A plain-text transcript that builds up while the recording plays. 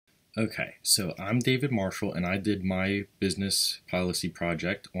Okay, so I'm David Marshall and I did my business policy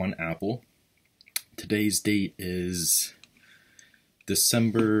project on Apple. Today's date is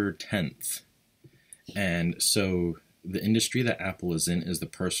December 10th. And so the industry that Apple is in is the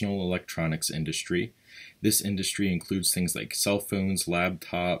personal electronics industry. This industry includes things like cell phones,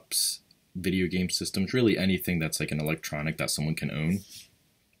 laptops, video game systems, really anything that's like an electronic that someone can own.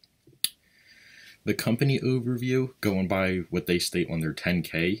 The company overview, going by what they state on their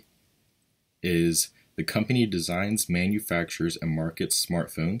 10K, is the company designs, manufactures, and markets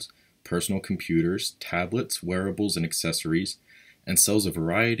smartphones, personal computers, tablets, wearables, and accessories, and sells a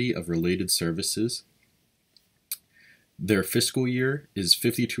variety of related services. Their fiscal year is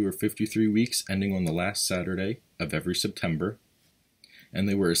 52 or 53 weeks, ending on the last Saturday of every September, and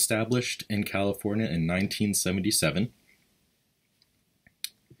they were established in California in 1977.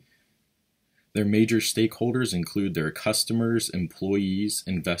 Their major stakeholders include their customers, employees,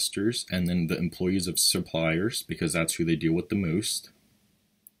 investors, and then the employees of suppliers, because that's who they deal with the most.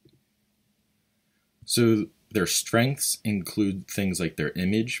 So their strengths include things like their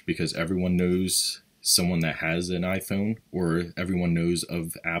image, because everyone knows someone that has an iPhone, or everyone knows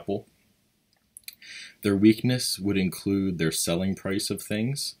of Apple. Their weakness would include their selling price of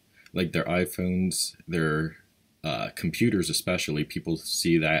things, like their iPhones, their computers especially. People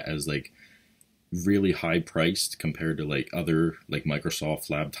see that as like really high priced compared to like other like Microsoft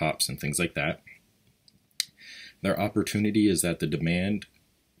laptops and things like that. Their opportunity is that the demand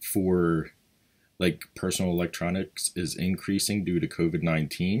for like personal electronics is increasing due to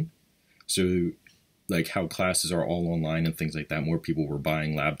COVID-19. So like how classes are all online and things like that, more people were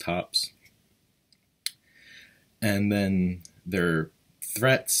buying laptops. And then their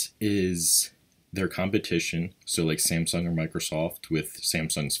threats is their competition, so like Samsung or Microsoft with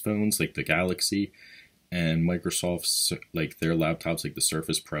Samsung's phones like the Galaxy, and Microsoft's like their laptops like the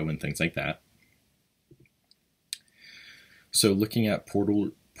Surface Pro and things like that. So looking at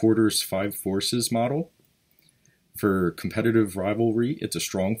Porter's 5 forces model, for competitive rivalry, it's a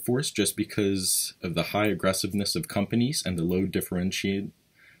strong force just because of the high aggressiveness of companies and the low differentiation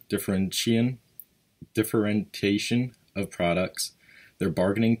of products. Their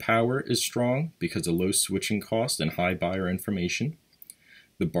bargaining power is strong because of low switching cost and high buyer information.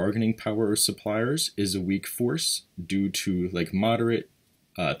 The bargaining power of suppliers is a weak force due to like moderate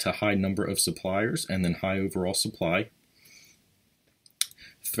to high number of suppliers and then high overall supply.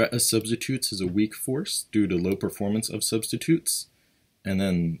 Threat of substitutes is a weak force due to low performance of substitutes. And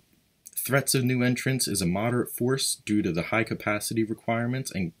then threats of new entrants is a moderate force due to the high capacity requirements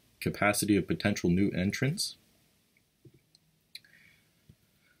and capacity of potential new entrants.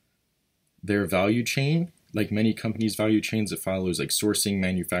 Their value chain, like many companies' value chains, it follows like sourcing,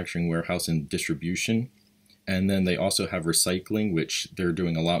 manufacturing, warehouse, and distribution. And then they also have recycling, which they're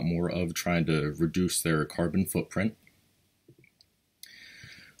doing a lot more of, trying to reduce their carbon footprint.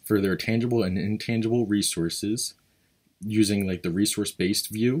 For their tangible and intangible resources, using like the resource-based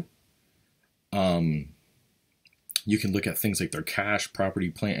view, you can look at things like their cash,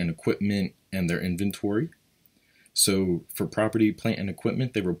 property, plant, and equipment, and their inventory. So for property, plant, and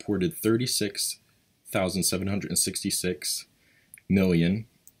equipment, they reported $36,766 million.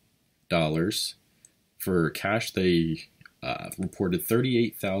 For cash, they reported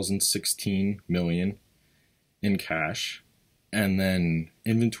 $38,016 million in cash. And then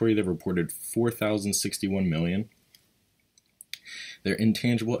inventory, they reported $4,061 million. Their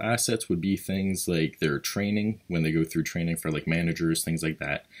intangible assets would be things like their training, when they go through training for like managers, things like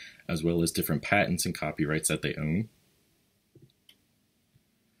that, as well as different patents and copyrights that they own.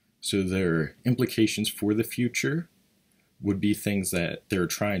 So their implications for the future would be things that they're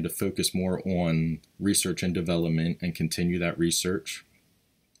trying to focus more on research and development and continue that research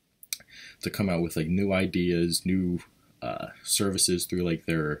to come out with like new ideas, new services through like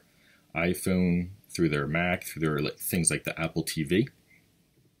their iPhone, through their Mac, through their like, things like the Apple TV.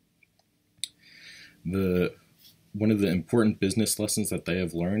 One of the important business lessons that they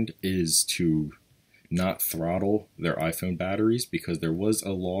have learned is to not throttle their iPhone batteries, because there was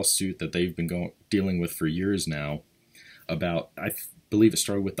a lawsuit that they've been dealing with for years now about, I believe it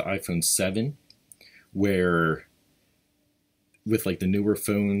started with the iPhone 7, where with like the newer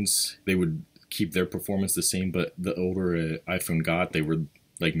phones, they would keep their performance the same, but the older iPhone got, they would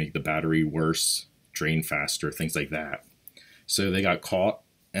like make the battery worse, drain faster, things like that. So they got caught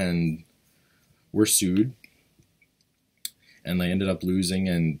and were sued, and they ended up losing,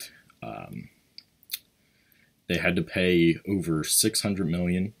 and they had to pay over $600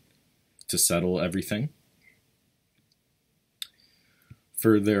 million to settle everything.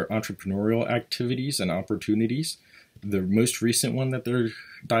 For their entrepreneurial activities and opportunities, the most recent one that they're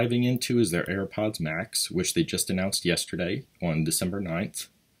diving into is their AirPods Max, which they just announced yesterday on December 9th.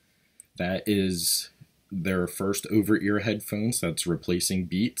 That is their first over-ear headphones that's replacing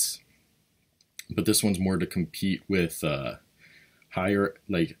Beats. But this one's more to compete with higher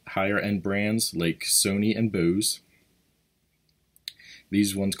end brands like Sony and Bose.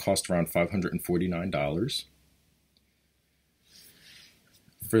 These ones cost around $549.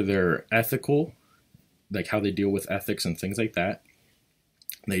 For their ethical, like how they deal with ethics and things like that,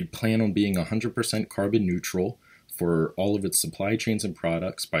 they plan on being 100% carbon neutral for all of its supply chains and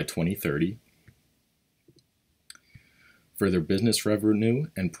products by 2030. For their business revenue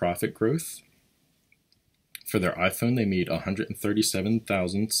and profit growth, for their iPhone, they made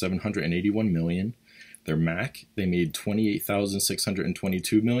 $137,781 million. Their Mac, they made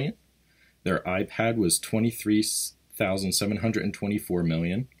 $28,622 million. Their iPad was $23,724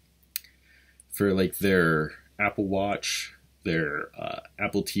 million. For like their Apple Watch, their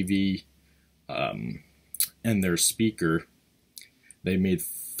Apple TV, and their speaker, they made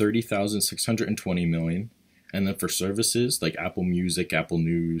 $30,620 million. And then for services like Apple Music, Apple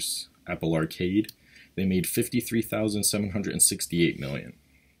News, Apple Arcade, they made $53,768 million.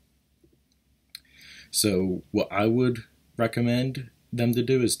 So what I would recommend them to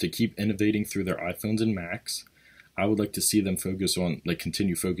do is to keep innovating through their iPhones and Macs. I would like to see them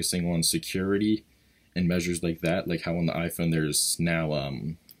continue focusing on security and measures like that, like how on the iPhone there's now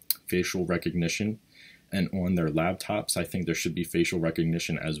facial recognition, and on their laptops I think there should be facial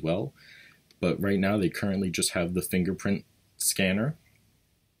recognition as well. But right now they currently just have the fingerprint scanner.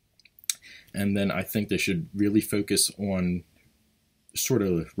 And then I think they should really focus on sort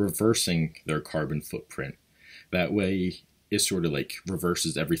of reversing their carbon footprint. That way it sort of like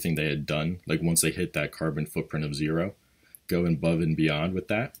reverses everything they had done. Like once they hit that carbon footprint of 0, go above and beyond with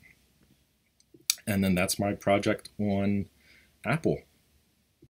that. And then that's my project on Apple.